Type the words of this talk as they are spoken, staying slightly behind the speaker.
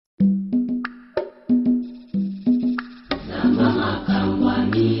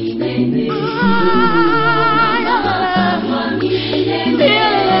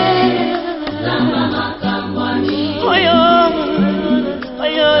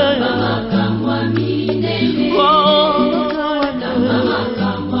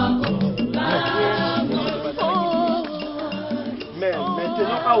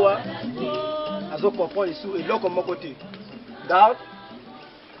Azo comprend les sous et l'autre comme mon côté. Garde.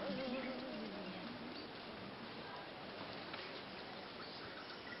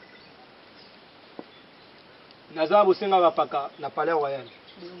 Naza bosenga bapaka na palais royal.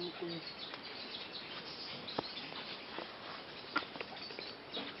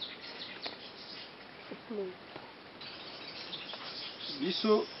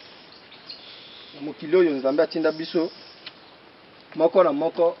 Biso na mokili oyo nzambe atinda biso moko na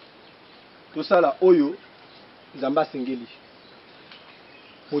moko tosala oyo nzambe asengeli.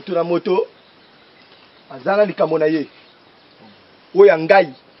 Moto na moto azala likambo na ye oyo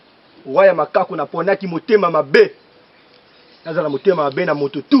ngai roi ya makako na ponaki motema mabe nazala motema mabe na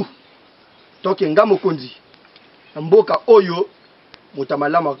moto tu toke nga mokonzi na mboka oyo moto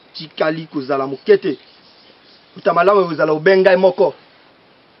malamu tikali kozala mokete moto malamu kozala obengai moko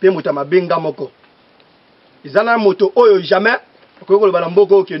pe moto mabenga moko ezala moto oyo jamais okoki koloba na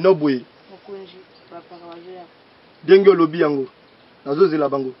mboka oyo keno boye mokonzi papa wazoya ndenge olobi yango nazozela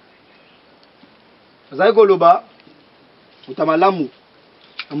bango azali koloba moto malamu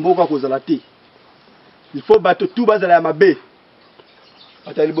na mboka kozala te il faut bato tu bazala ya mabe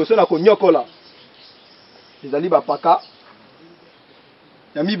bato ya liboso na konyokola ezali bapaka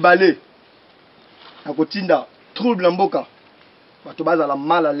ya mibale na kotinda trouble na mboka bato bazala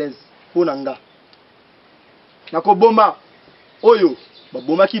mal à l'aise mpo na nga na koboma oyo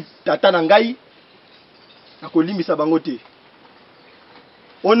babomaki tata na ngai na kolimbisa bango te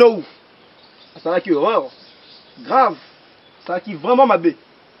onou asalaki horreur grave asalaki vraiment mabe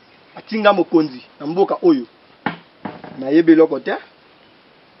atinga mokonzi na mboka oyo nayebi eloko te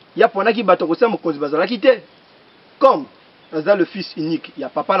ya ponaki bato kosala mokonzi bazalaki te comme naza le fils unique ya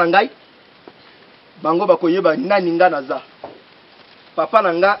papa na ngai bango bakoyeba nani nga naza papa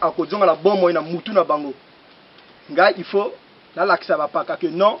na nga akozonga na bomoi na mutu na bango ngai il faut nalakisa bapaka ke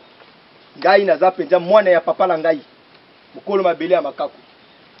non ngai naza mpenza mwana ya papa na ngai mokolo mabele ya makako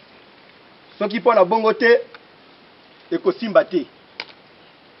soki mpo na bongo te ekosimba te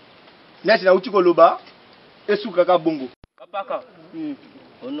neti nauti koloba esukaka bongo kapaka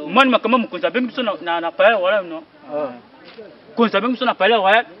moni makama mokonzi abengi biso na palais royal no konzi abengi biso na palais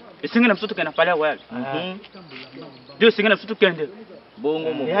royal esengi na biso tokende na palais royal nde esengi na biso tokende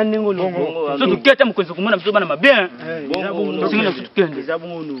bongo ya ndenge bongo so tokete mokonzi komona biso bana mabe bongo esengi na biso tokende eza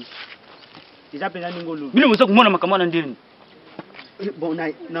bongo no eza mpenza ndenge olobi bino moza komona makambo wana ndeni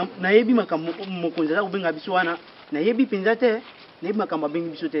bon nayebi makambo mokonzi aza kobenga biso wana nayebi mpenza te nayebi makambo abengi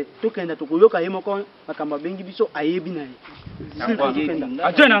biso te tokenda tokoyoka ye moko makambo abengi biso ayebi na ye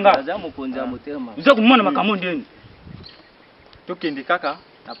atye na nga aza mokonzi ya motema oza komona makambo ndeni tokende kaka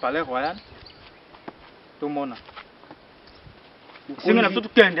na palais royal tomona singa na biso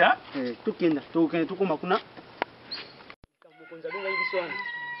tokende tokenda tokende tokoma kuna mokonzi abengaki biso wana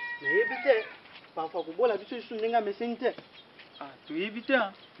nayebi te parfois kobola biso lisusu ndenge amesengi te toyebi te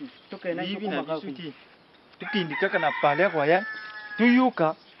tokende na biso te tokende kaka na palais royal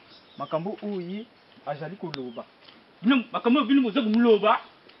toyoka makambo oyo azali koloba bino makambo oyo bino moza komuloba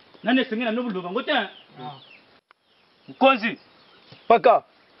nani esengeli na bino boloba ngo te mokonzi paka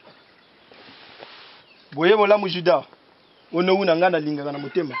boye molamu juda ono una nga nalingaka na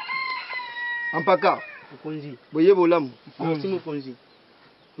motema ampaka mokonzi boye bolamu merci mokonzi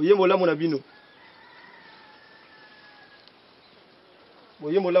boye molamu na bino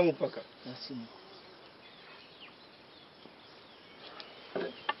boye molamu paka merci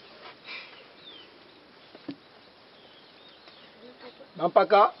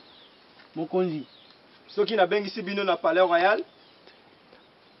Nampaka mokonzi soki nabengisi bino na palais royal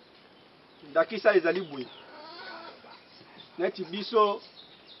ndakisa ezali boye neti biso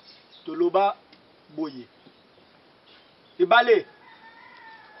toloba boye ebale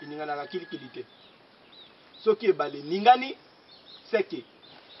eninganaka kilikili te soki ebale ningani seke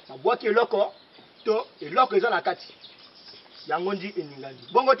nabwaki eloko to eloko eza na kati yango ndi eningani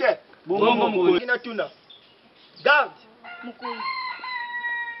bongo te bongo mokonzi natuna garde mokonzi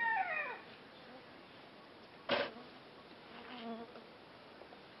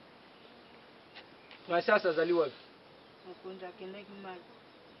masasa azali wapi mokonzi akendaki mai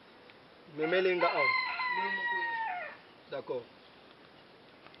memelenga awa d'accord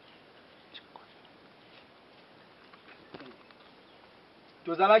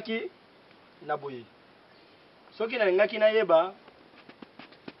tozalaki na boye soki nalingaki nayeba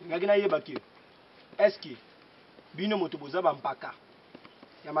ke eske bino moto boza bampaka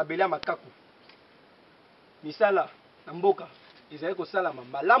ya mabele ya makako misala na mboka ezali kosalama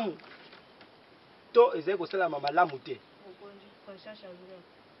malamu to ezali kosalama malamu te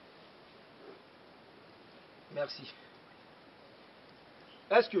merci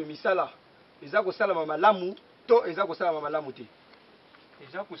est-ce que misala eza kosalama malamu to eza kosalama malamu te?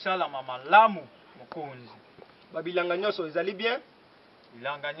 eza kosalama malamu mokonzi. Babilanga nyonso ezali bien?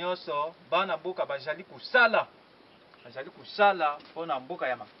 Bilanga nyonso bana mboka bazali kusala. Bazali kusala mpona mboka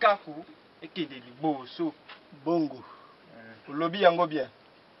ya makako ekende liboso. Bongo. Olobi yango bien.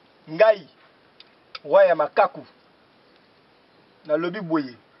 Ngai wa ya makako na lobi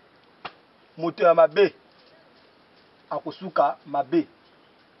boye. Moto ya mabe akosuka mabe.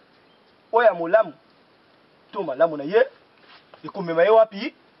 Oya molamu to malamu na ye ekomema ye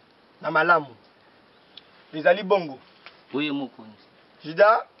wapi na malamu. Ezali bongo. Oye mokonzi.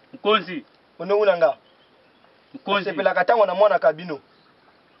 Jida Mokonzi. Ononguna nga. Mokonzi. Sepelaka tango na mwana kabino.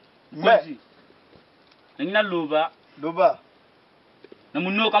 Mokonzi. Nangina loba. Loba. Na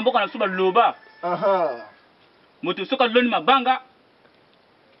munoka mboka na suba loba. Aha. Moto soka loni mabanga.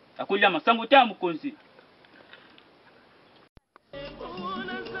 Akolia masango te mokonzi.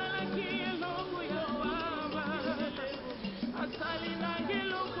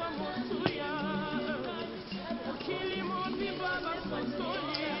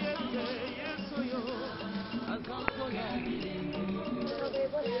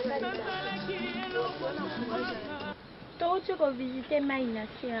 Tu vas visiter Maïna.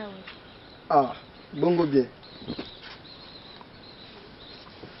 Ah, bongo bien.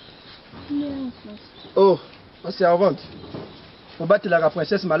 Oh, ma servante. Faut battre la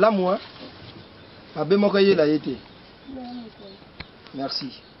princesse malamu, hein? Abe moko yela yete.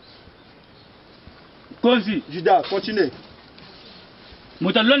 Merci. Konzi. Judas, continue.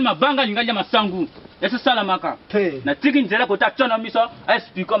 Mutaloni mabanga lingalia masangu. Esa sala maka. Hey. Na tiki nzela kota chona miso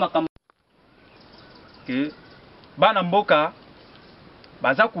explique makamba. Ke bana mboka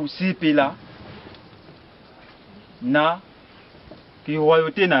baza kusipela na ki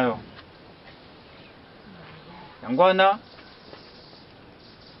royauté na yo. Yango wana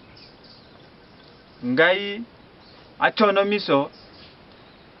ngai achono miso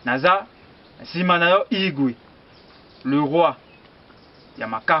naza sima na yo igwe le roi ya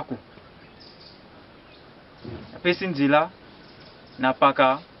makako. Apesi nzela na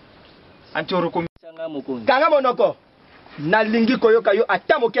paka antoroko Sangha mokonzi. Kanga monoko. Nalingi koyoka yo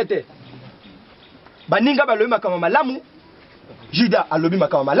ata mokete. Baninga balobi makama malamu. Judas alobi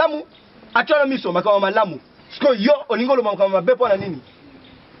makama malamu. Atona miso makama malamu. Siko yo olingo lo makama mabe pona nini?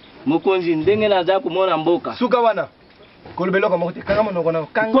 Mokonzi ndenge naza kumona mboka. Suka wana. Kolobelo ko mokote kanga monoko na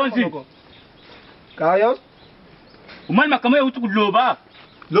kanga monoko. Kayo. Umani makama ya utu loba.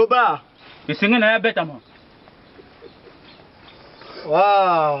 Loba. Esenga na ya beta mo.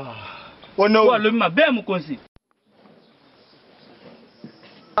 Wow. Oh no. Kwa lobi mabe mokonzi.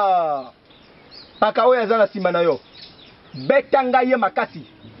 Ah. Paka oyo eza na sima na yo. Beta ngai ye makasi.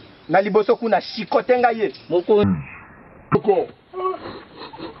 Na liboso kuna shikote ngai ye. Mokonzi. Koko.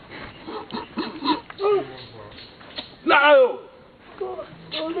 La yo.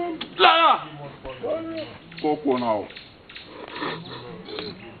 La. Koko nao.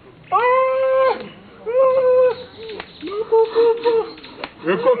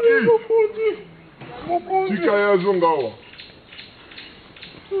 Ekoki. Tika ya zongawa.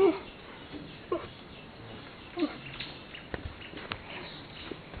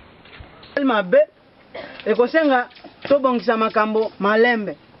 Mabe ekosenga tobongisa makambo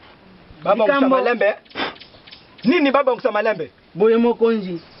malembe. Babongisa malembe? Nini babongisa malembe? Boye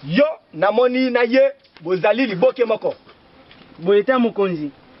mokonzi. Yo namoni na ye bozali liboke moko. Boye ta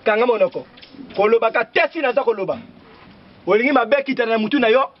mokonzi. Kanga monoko. Kolobaka tesi naza koloba. Olingi mabe kitana na mutu na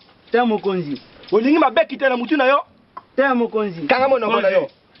yo? Ta mokonzi. Olingi mabe kitana na mutu na yo? Ta mokonzi. Kanga monoko na yo.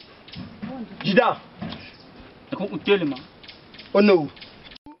 Jida. Eko utelema. Ono.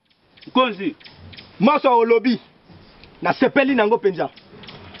 Konzi. Maso olobi. Na sepeli nango penja.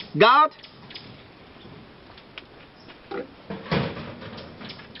 Garde.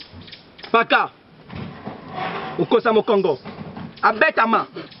 Paka. Ukosa mokongo. Abetama.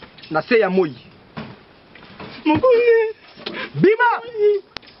 Na se ya moi. Mukonzi. Bima.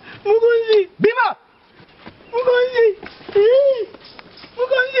 Mukonzi. Bima. Mukonzi.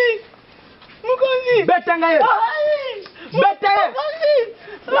 Mukonzi. Mukonzi. Betanga ye. Betanga.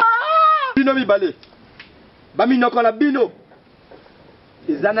 Bino mibale. Bami noko na bino.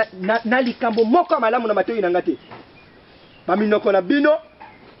 Eza na likambo moko malamu na matoi na ngate. Bami noko na bino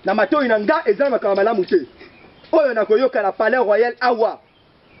na matoi na nga eza na makambo malamu te. Oyo na koyoka na palais royal awa.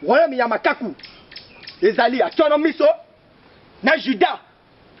 Royaume ya makaku. Ezali achono miso na Judas.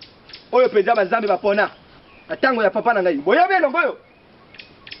 Oyo penza banzambe bapona. Atango ya papa na ngai. Boyebe longo oyo.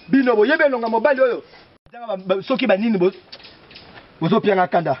 Bino boyebe longa mobali oyo. Soki banini bo. Ozopianga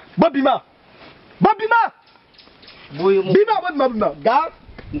kanda. Bobima. Bobima. Bima. Garde.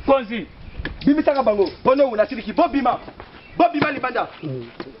 Mokonzi. Bimisaka bango. Bono unasiliki bobima. Bobima libanda.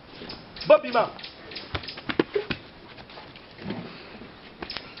 Bobima.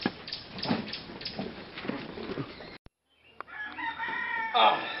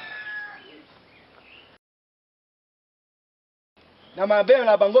 Na mabe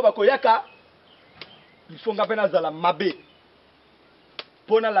na bango bakoyaka. Il faut ngapena zala mabe.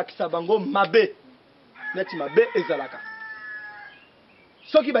 Pona lakisa bango mabe. Neti mabe ezalaka.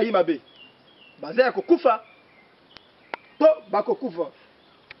 Soki bayi mabe. Bazaya kokufa. Po bakokufa.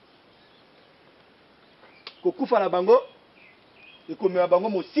 Kokufa na bango. Ekomema bango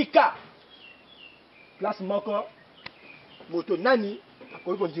mosika. Place moko. Moto nani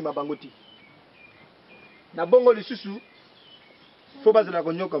akoki kondima bango ti. Na bongo lisusu. Faut bazala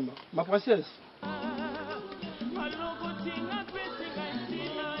konyokama. Ma princesse.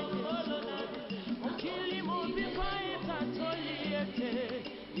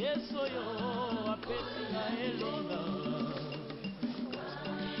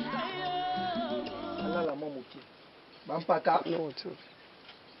 Alala momoki. Bampaka.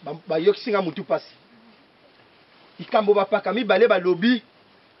 Bayokisinga mutu pasi. Ikambo bapaka mibale balobi.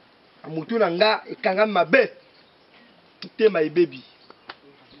 Amutu na nga ekanga mabe. Tema ebebi.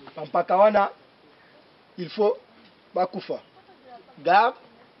 Bampaka wana il faut bakufa. Garde.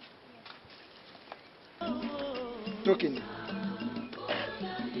 Tokeni.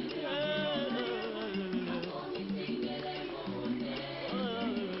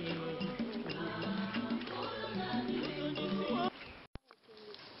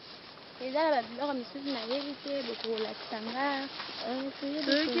 Eza la biloko misusu nayebi te bokolakisa nga.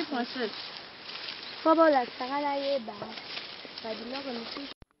 Soki princesse. Po bolakisa nga nayeba babiloko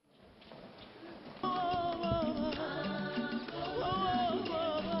misusu.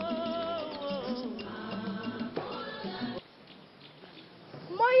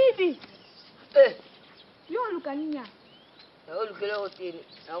 Moyibi. Yo oluka nini? Olukele hoteli.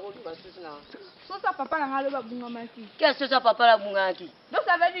 Nakoluka susu na. Sosa papa na nga loba bungamaki. Qu'est-ce que ça papa la bungaki? Donc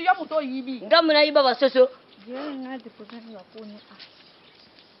ça veut dire yo moto yibi. Ngamu na iba basoso. Je nga déposer la kone.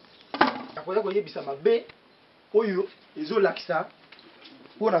 Akoya koyebisa mabe oyo ezolakisa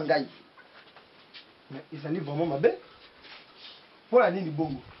pona ngai. Mais ezali vraiment mabe. Pona nini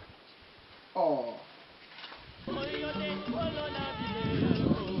bongo? Oh.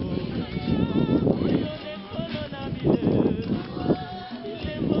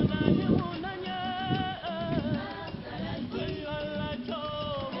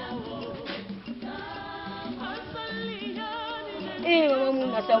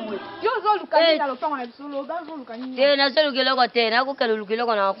 Yo zo lukani na lopango na biso lo ba zo lukani. Te na zo lukele ko te na ko kele lukele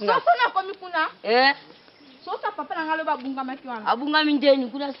ko na kuna. Soso na komi kuna. Sosa papa na nga loba bungamaki wana. Abungami ndeni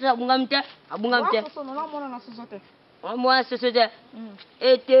kuna sasa abungami te. Abungami te. Soso no mona na soso te. Mwa soso te.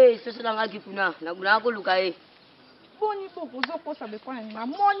 Ete soso na ngaki kuna na kuna ko luka e. Boni boko zo kosa be kwa na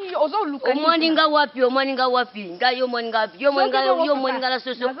moni ozo lukani. Omoninga wapi omoninga wapi nga yo moninga wapi yo moninga la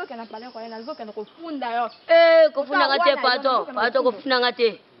soso. Nazo kana pale kwa nazo kana kufunda yo. Kofuna ngate pato kofuna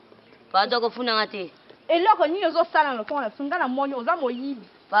ngate. Pato kofuna ngate. Eloko ni ozo sala no kwa sunga na moni oza moyibi.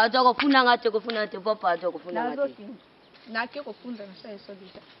 Pato kofuna ngate po pato kofuna ngate. Nazo tin. Na ke kofunda na sai so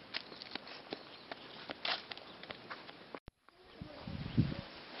bita.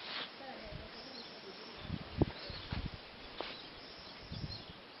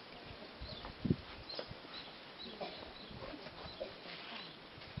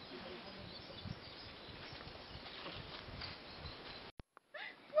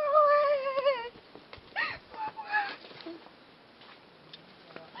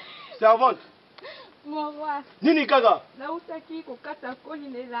 Servante. Mon roi. Nini kaka? Na usaki kokata koni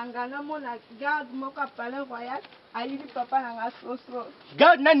nelanga na mona garde moko palais royal ayibi papa na nga soso.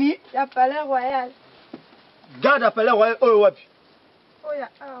 Garde nani? Ya palais royal. Garde à palais royal oyo wapi? Oya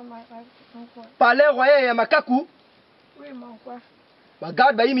mon roi. Palais royal ya makaku? Oui mon roi. Ba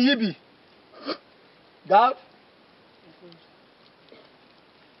garde ba yimi yibi. Garde.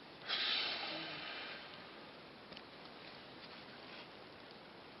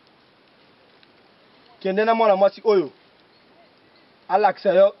 Kende na mwana mwasi oyo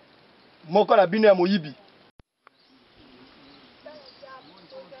alakisa yo moko na bino ya moyibi.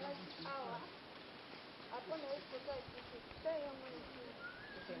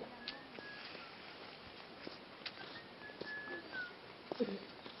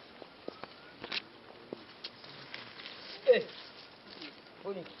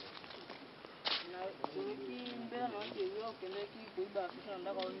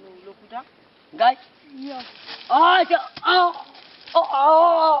 Ngai? Yo.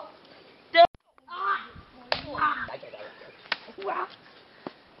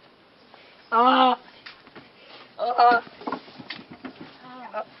 Ah. Ah.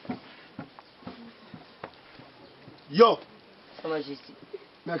 Yo. Sa Majesté.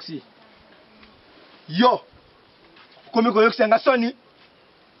 Merci. Yo. Comme que c'est un soni.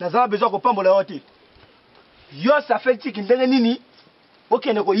 Nazala besoin de pambola yote. Yo ça fait tiki ndenge nini? Ok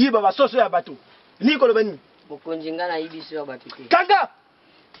ne ko yiba ba soso ya bato. Ni ko lobani. Mokonzi nga na yibi so ya bato te. Kanga.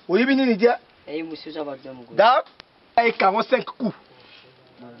 Oyibi nini dia? Ayi musu so bato ya mokonzi. Da. Ay 45 coups.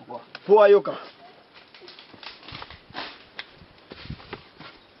 Pour ayoka.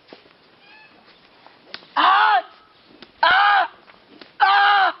 Ah! Ah!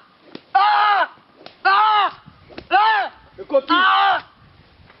 Ah! Ah! Ah! Ah! Le coquille.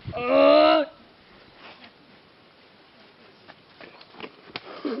 Ah!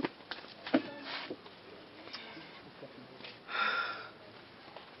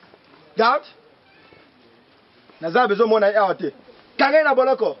 Garde. Naza besoin mon aïe à te. Carré na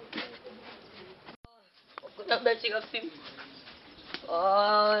boloko. Na beti ka film.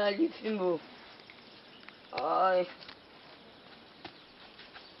 Ah, la li film. Ay.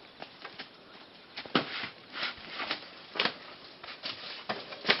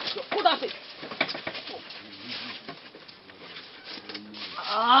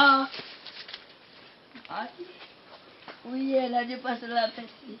 Ah. Ah. Oui, elle a dépassé la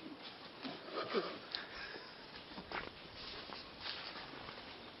petite.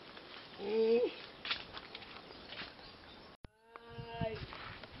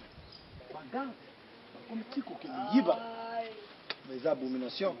 Regarde. Comme petit coquille yiba. Mais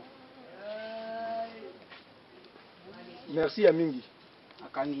abomination. Merci Amingi.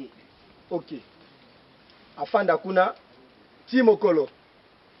 Akangi. Ok. Afanda kuna Timokolo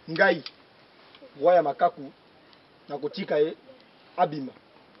ngai roi ya makaku na kotika ye abima.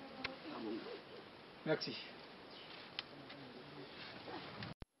 Merci.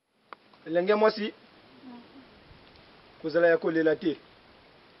 Elenge mwasi kozala ya kolela te.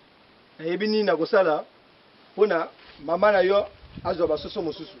 Nayebi nini na kosala mpona mama na yo azwa basoso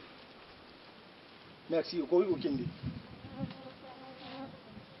mosusu. Merci. Okoki kokende.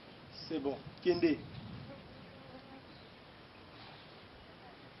 C'est bon. Kende.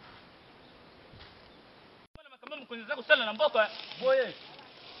 Mkonzi za kusala na mboka boye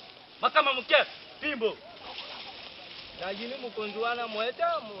makama muke pimbo Na jini mokonzi wana mweta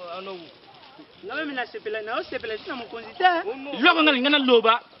ano. na mimi nasepela na osepela tina mukonzi te loko ngala ngana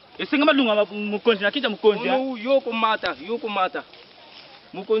loba esenga malunga mukonzi na kita mukonzi Ono yoko mata.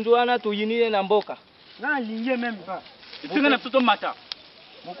 Mokonzi wana tuyinile na mboka. na lingie meme esenga na mtoto mata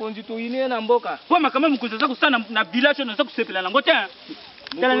Mokonzi tuyinile na mboka. kwa makama mukonzi za kusala na village na za kusepela na ngote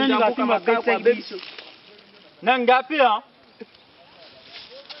tala nani ngapima beta biso na ngapi ha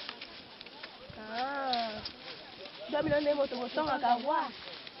Dabilo ne moto bosonga kagwa.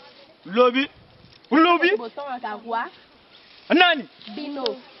 lobi ulobi Bosonga kagwa. nani Bino.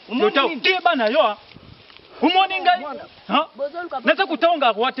 umota kiba na yo umoni ngai ha Bozolu ka. nata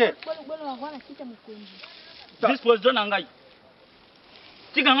kutonga kwate Bolo wagwana kita mukonzi. vice president na ngai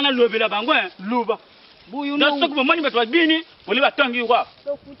tika ngana lobela bango luba Buyu na no. soko bomani bato babini boli batangi kwa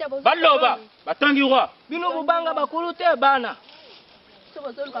To kuta bozolu. baloba batangi kwa Bino bubanga bakulu te bana. So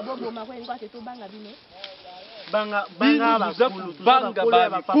bozolu ka bobo makwe ngwa te to banga bino. Banga banga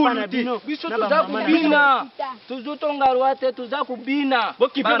bakulu bino biso tuza kubina. Tuzutonga rwate tuza kubina.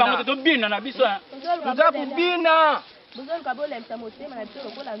 bokipe bango te tobina na biso Tuza kubina. Bozolu ka bola msa motema na biso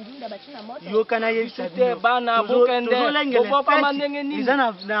lokola ndunda batina moto. Yoka na yesu te bana bokende. Bokopa mandenge nini?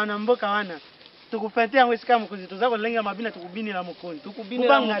 Izana na mboka wana. Tukupete yango esika mokonzi tuza kolenga mabina tukubini na mokonzi. Tukubini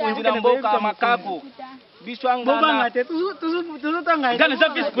na mokonzi na mboka makako. Biso angana. Bobanga te tuzo tanga. ngana za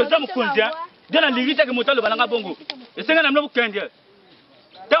vice president mukonzi dana lingita ke motalo balanga bongo esenga na mno bukende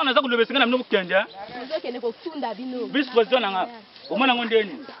tawo na za kulobe esenga na mno bukende Bozokende kofunda bino. vice president nanga omona ngo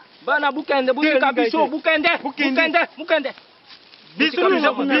ndeni Bana bukende butika biso bukende. biso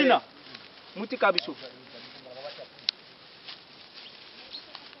biso kubina Mutika biso.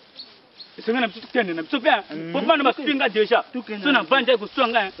 esenga na biso tukende na biso pia popana basinga deja so na vanja ko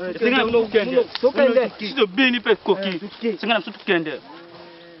swanga esenga na mno bukende Tokende. sito bini pe koki esenga na biso tukende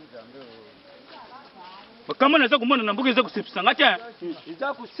bakama na za kumona na mbuga za kusipisa ngate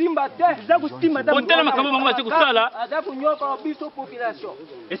Iza kusimba te. Iza kusimba te. otela makama bango base kusala Aza kunyoka biso population.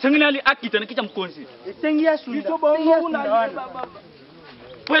 esenga nali akita na kita mkonzi Esengi ya sunda. Biso bongo na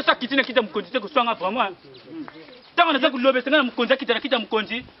po esa kiti na kita mkonzi te kuswanga vraiment tango na za kulobe esenga na mkonzi akita na kita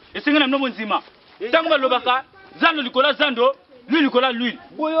mkonzi esenga na mno nzima tango balobaka zando likola zando lui likola lui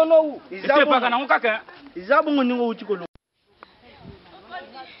boyo no. ete paka na ngokaka Izabongo ningo utikolo.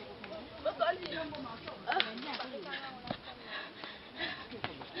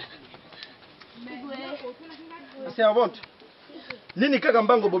 servante. Nini kaka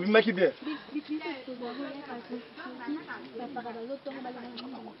mbango bobi maki bien.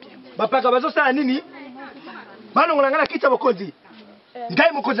 Bapaka bazo sala nini? Balongola ngana kita bokonzi.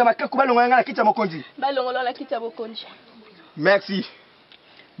 Ngai mokonzi makako balongola ngana kita mokonzi. Balongola la kita bokonzi. Merci.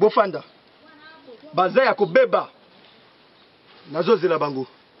 Bofanda. Baza ya kobeba. Nazozela bango.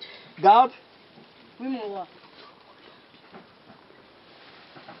 Garde. Oui mon roi.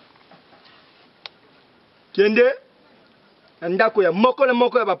 Kende ndako ya moko na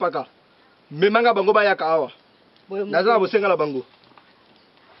moko ya bapaka. Memanga bango bayaka awa. Nazala bosenga la bango.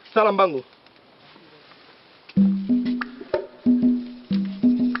 Sala mbango.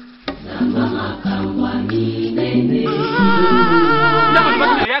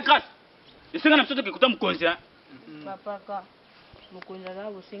 Ya grâce. Esenga na mtoto kikuta mkonzi hein. Bapaka. Mokonzi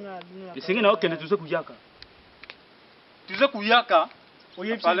na bosenga bino. Esenga na okende tuze kuyaka. Tuze kuyaka.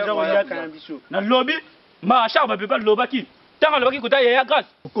 Oyebisa kuyaka na biso. Na lobby ma charge ba beba lobaki. Tanga lobaki kuta ya grâce.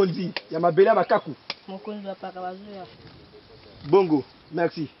 Mokonzi ya mabele ya makaku. Mokonzi bapaka bazoya. Bongo,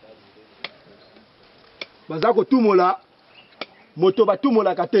 merci. Baza ko tumola moto ba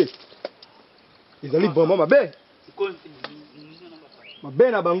tumola kate. Ezali bonbon mabe.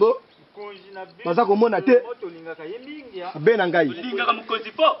 Mabe na bango. Baza ko mona te. Mabe na ngai. Lingaka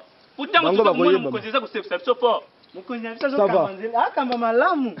mukonzi po. Utango tuko mona mukonzi za ko save so po. Mukonzi na biso zo kamanzeli. Akamba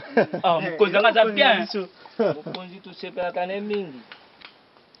malamu. Ah, mukonzi nga za bien. Mukonzi tusepelaka ne mingi.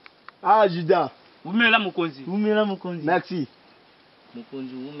 Ah, Juda. Umela mukonzi. Umela mukonzi. Merci.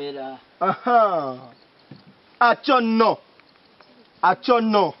 Mukonzi umela. Aha. Achono.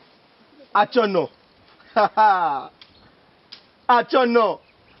 Achono. Achono. Haha. Achono.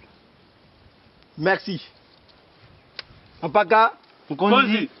 Merci. Mpaka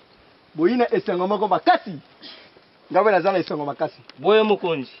mukonzi. Boyina esengo moko makasi. Ngawe nazana esengo makasi. Boye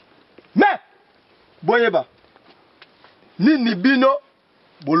mukonzi. Mais boyeba. Nini bino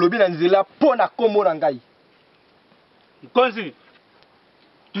bolobi na nzela pona kombo na ngai. Mukonzi.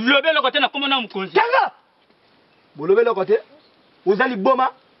 Tulobela kote na kombo na mukonzi. Kanga. Bolobela kote. Ozali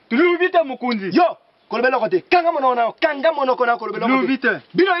boma. Tulubita mukonzi. Yo, kolobela kote. Kanga mono na kanga mono kona kolobela kote. Lubita.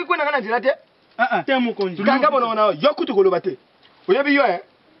 Bino iko na ngana nzela te. Te mukonzi. Kanga mono na yo kutu koloba te. Oyebi yo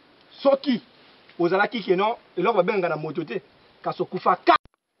soki ozalaki keno eloko babenga na moto te. Kaso kufa ka.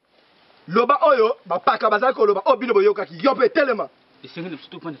 Loba oyo bapaka bazali koloba o bino boyokaki yo pe telema. Esenga na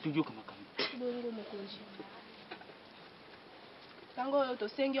mtoto pana tuyo kama kama. Bongo mokonzi. Tango to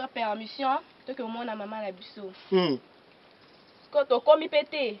sengi wa permission to ke mona mama na biso. Ko to komi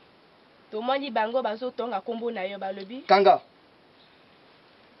pete. To moni bango bazo tonga kombo na yo balobi. Kanga.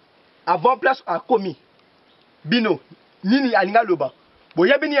 Avant place a komi. Bino nini alinga loba.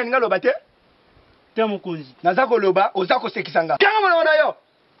 Boya bini alinga loba te. Te mukonzi. Naza ko loba ozako sekisanga. Kanga mona na yo.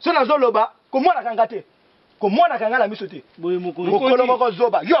 So nazo loba ko mona kanga te. Ko mona kanga la miso te. Boye mukonzi. Mokolo moko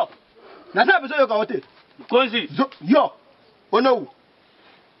zoba. Yo. Naza beso yo kaote. Mukonzi. Yo. Ono.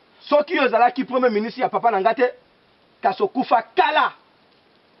 Soki yo zalaki premier ministre ya papa na ngate. Kaso kufa kala.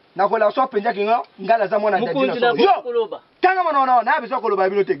 Na kola so penja kinga ngala za mwana ndadi na so. Yo. Kanga mona na beso ko loba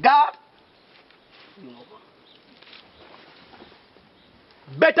bino te. Garde.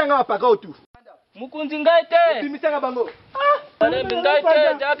 Betanga apaka otu. Mukonzi ngai te. Bimisanga bango. Malembe ngai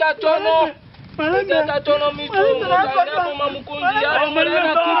te. Taka tono. Taka tono mitu. Taka mama mukonzi ya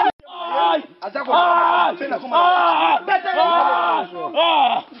mwana kitu. Azako. Fena koma. Betanga.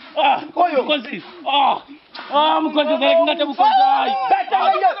 Oyo. Mukonzi. Mukonzi zai ngata mukonzi.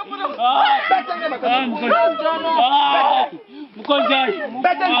 Betanga. Betanga makako. Mukonzi.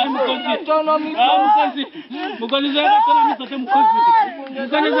 Betanga. Mukonzi. Tono mitu. Mukonzi. Mukonzi zai ngata mitu mukonzi.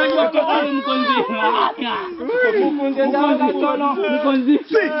 Mukonzi zai ngata mukonzi. Mukonzi ngata tono. Mukonzi.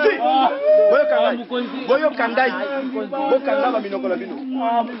 Si. Boyo kanga. Boyo kandai. Boyo kanga minoko la bino.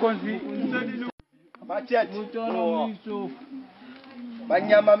 Mukonzi. Matiati. Tono mitu.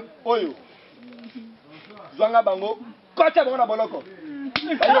 Banyama oyo. Zwanga bango. Kocha bango na boloko.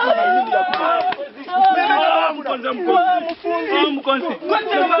 Bayoka na yini ya kuna. Mukonzi. Mukonzi.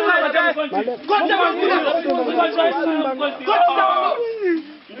 Kocha bango. Kocha bango.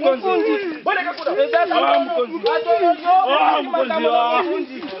 Mukonzi. Bole kakuna. Mukonzi.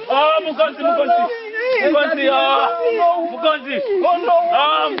 Mukonzi. Mukonzi.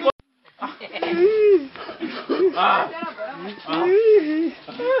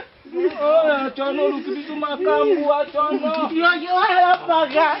 Atono lukibitu makambu atono. Yo ala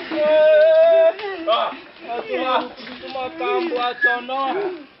paga. Atono lukibitu makambu atono.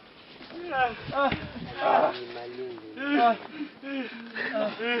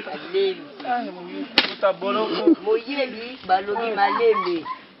 Moyebi balobi malembe.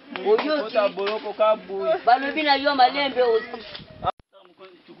 Oyoki. Balobi na yo malembe aussi.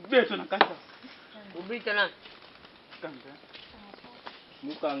 Beto na kata. Ubita na.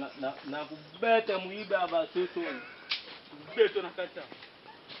 Mukanga na kubeta muibe abasoso. Beto na kata.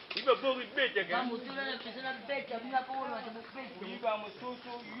 Ibe bori bete ga. Bamutula na pesa na beta, mina kwa wana beta. Ibe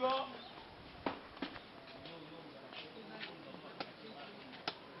amososo yo.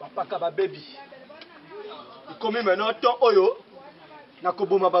 Bapaka ba baby. Ikomi maintenant ton oyo na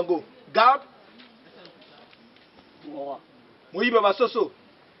koboma bango. Garde. Muiba basoso.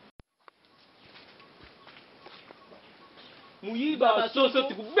 Muyiba basoso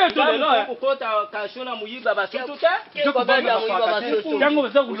tikubeto lelo kokota kashona muyiba basoso te. Ko beta muiba basoso. Tango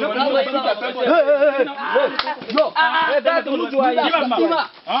za kuzoba.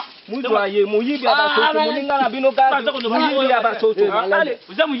 Mutu aye muyibi abasoso muninga na bino gazi muyibi abasoso. Allez,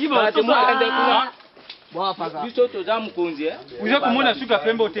 uza muyiba basoso. Bon paka. Biso to za mukonzi Uza kumona suka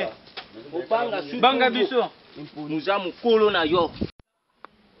pembe te. Opanga suka. Banga biso. Muza mukolo na yo.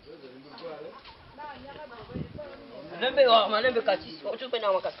 Malembe kati. Otupe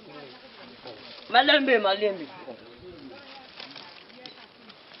na wakati. Malembe.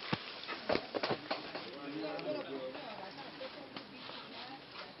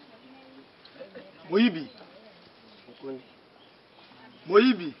 Moyibi.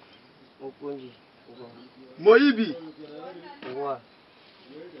 Moyibi.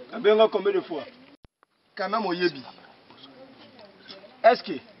 Abenga combien de fois? Kana Moyibi. Est-ce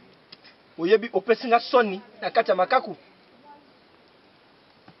que Moyibi opesinga soni na kati ya makaku?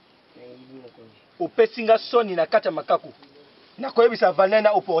 Opesinga soni na kati ya makaku. Na koyebisa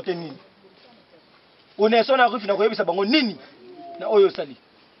vanena oporte nini? Oneso na rufi na koyebisa bango nini? Na oyo sali.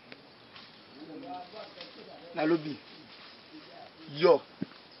 Na lobi. Yo.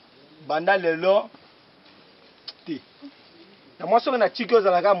 Banda lelo. Te. Na mwaso na chiki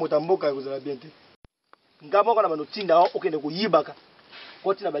ozalaka motamboka kozala bien te. Ngamo kana bano tinda okende kuyibaka.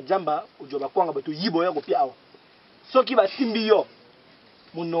 Koti na bajamba ojoba kwanga bato yibo ya kopia awa. Soki basimbi yo.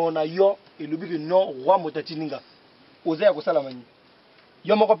 Munona yo elobi ke non roi motatininga. Oza ya kosala manini.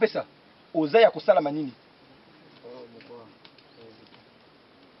 Yo moko pesa. Oza ya kosala manini.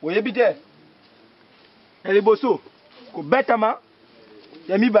 Oyebi te. Eliboso ko betama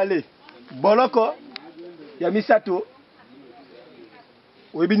ya mibale boloko ya misato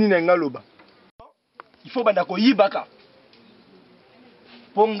oyebi nini nga loba. Il faut banda ko yibaka.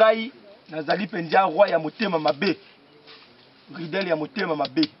 Pongai nazali pendia roi ya motema mabe. Ridel ya motema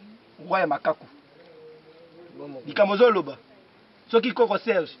mabe. Roi ya makaku. Dikamozo loba. Soki koko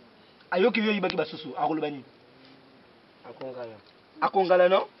Serge ayoki yo yibaki basusu akoloba nini? Akongala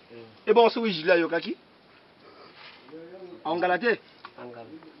non? Et bon so wijila yokaki? Angalate?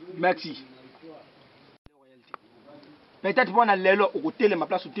 Merci. Peut-être pour na lelo okotele ma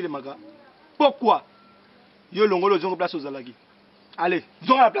place otele maga. Pourquoi? Yo longolo zongo place ozalaki. Allez,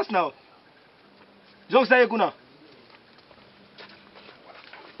 zongo la place now. Zongo saye kuna.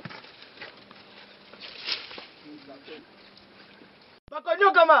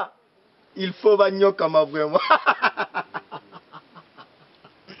 Bakonyo kama. Il faut banyo kama vraiment.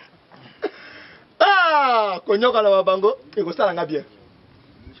 Konyoka na mabango ekosala nga bien.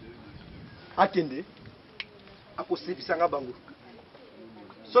 Akende akosepisa nga bango.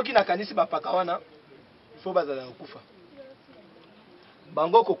 Soki nakanisi bapaka wana fo bazala kokufa.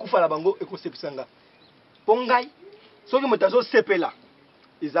 Bango kokufa na bango ekosepisa nga. Po ngai soki moto azosepela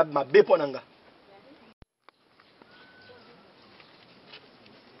eza mabe mpo na nga.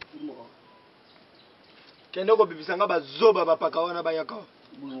 Kende kobebisa nga bazoba bapaka wana bayaka.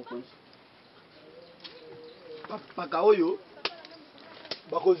 Paka oyo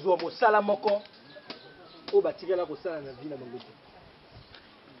bakozwa mosala moko o batikela kosala na vie na bango te.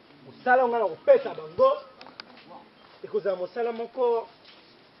 Mosala nga na kopesa bango ekozala mosala moko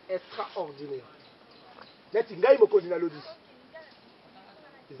extraordinaire. Neti ngai mokonzi na lodi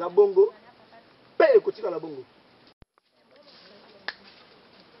eza bongo mpe ekotikala bongo.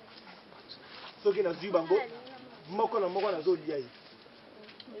 Soki nazwi bango moko na moko nazolia ye.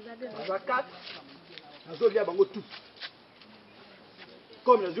 Baza 4 nazolia bango tout.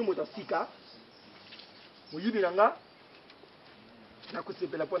 Comme nazwi moto asika moyibi na nga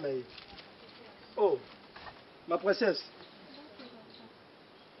nakosepela mpo na ye. Oh, ma princesse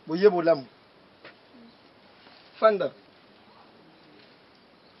boye bolamu fanda.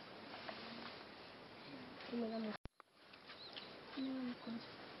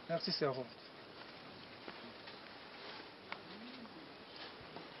 Merci servant.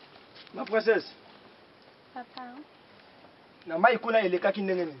 Ma princesse. Papa. Na mai kuna elekaki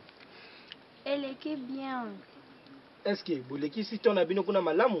ndenge nini? Eleki bien. est-ce que bolekisi to na bino kuna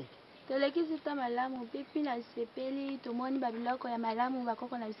malamu? Tolekisi to malamu pipi na sepeli tomoni babiloko ya malamu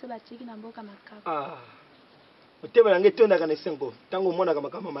bakoko na biso batiki na mboka makako. Ah. Oteba nange to ndaka na sengo tango mona kama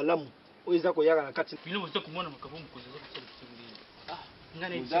kama malamu oiza ko yaka na kati. Bino bozo kumona makabo mukonzi za kusali.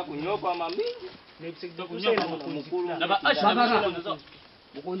 Ngane za kunyoka mami. Ne bisekdo kunyoka mukulu. Na ba asha na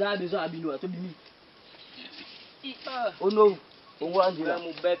mukonzi abizo abino ato bimi. Ono ongwanjira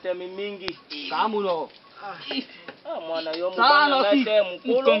mubete mingi. Kamuno. Mwana yo mwana mete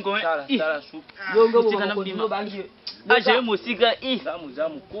mukulu. Sala su. Yongo mukulu bangi. Aje musika za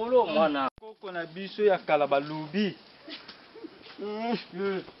mukulu mwana. Koko na biso ya kala balubi.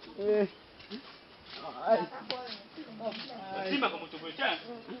 Sima kama tubocha.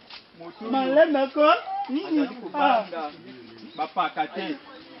 Malema ko nini? Bapaka te.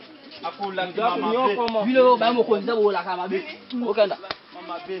 Akola mama be. Bilo ba mo konza bola kama be. Okanda.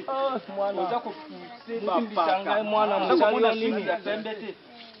 Mama be. Mwana. Oza ko puse bapaka. Mwana msanga nini ya pembe te.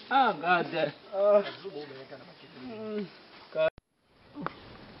 God.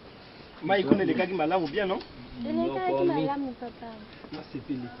 Mai kuna lekaki malamu bien non? Elekaki malamu papa. Na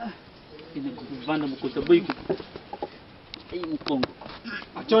sepeli. Ine kuvanda mukota boyiko. Mukongo.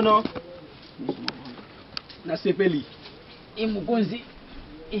 Achono. Na sepeli. Mukonzi.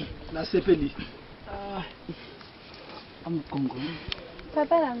 Na sepeli. Mukongo.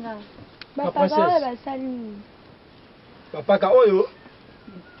 Papa langa. Papa ba basali. Papa ka oyo.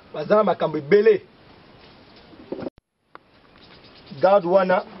 Bazala makambo ebele. Garde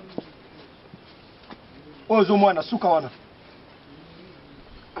wana. Ozo mwana suka wana.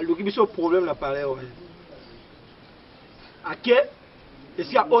 Aluki biso problème na parler ouais. Ake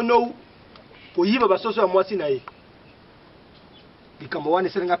esi a ono po yiba basoso ya mwasi na ye. Likambo wana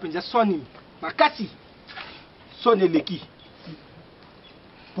esenga penza soni makasi. Soni leki.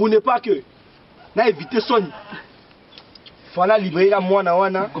 Pour ne pas que na éviter soni. Fala libérer mwana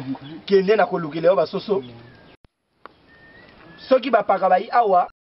wana kende na kolukile basoso. Soki bapaka bai awa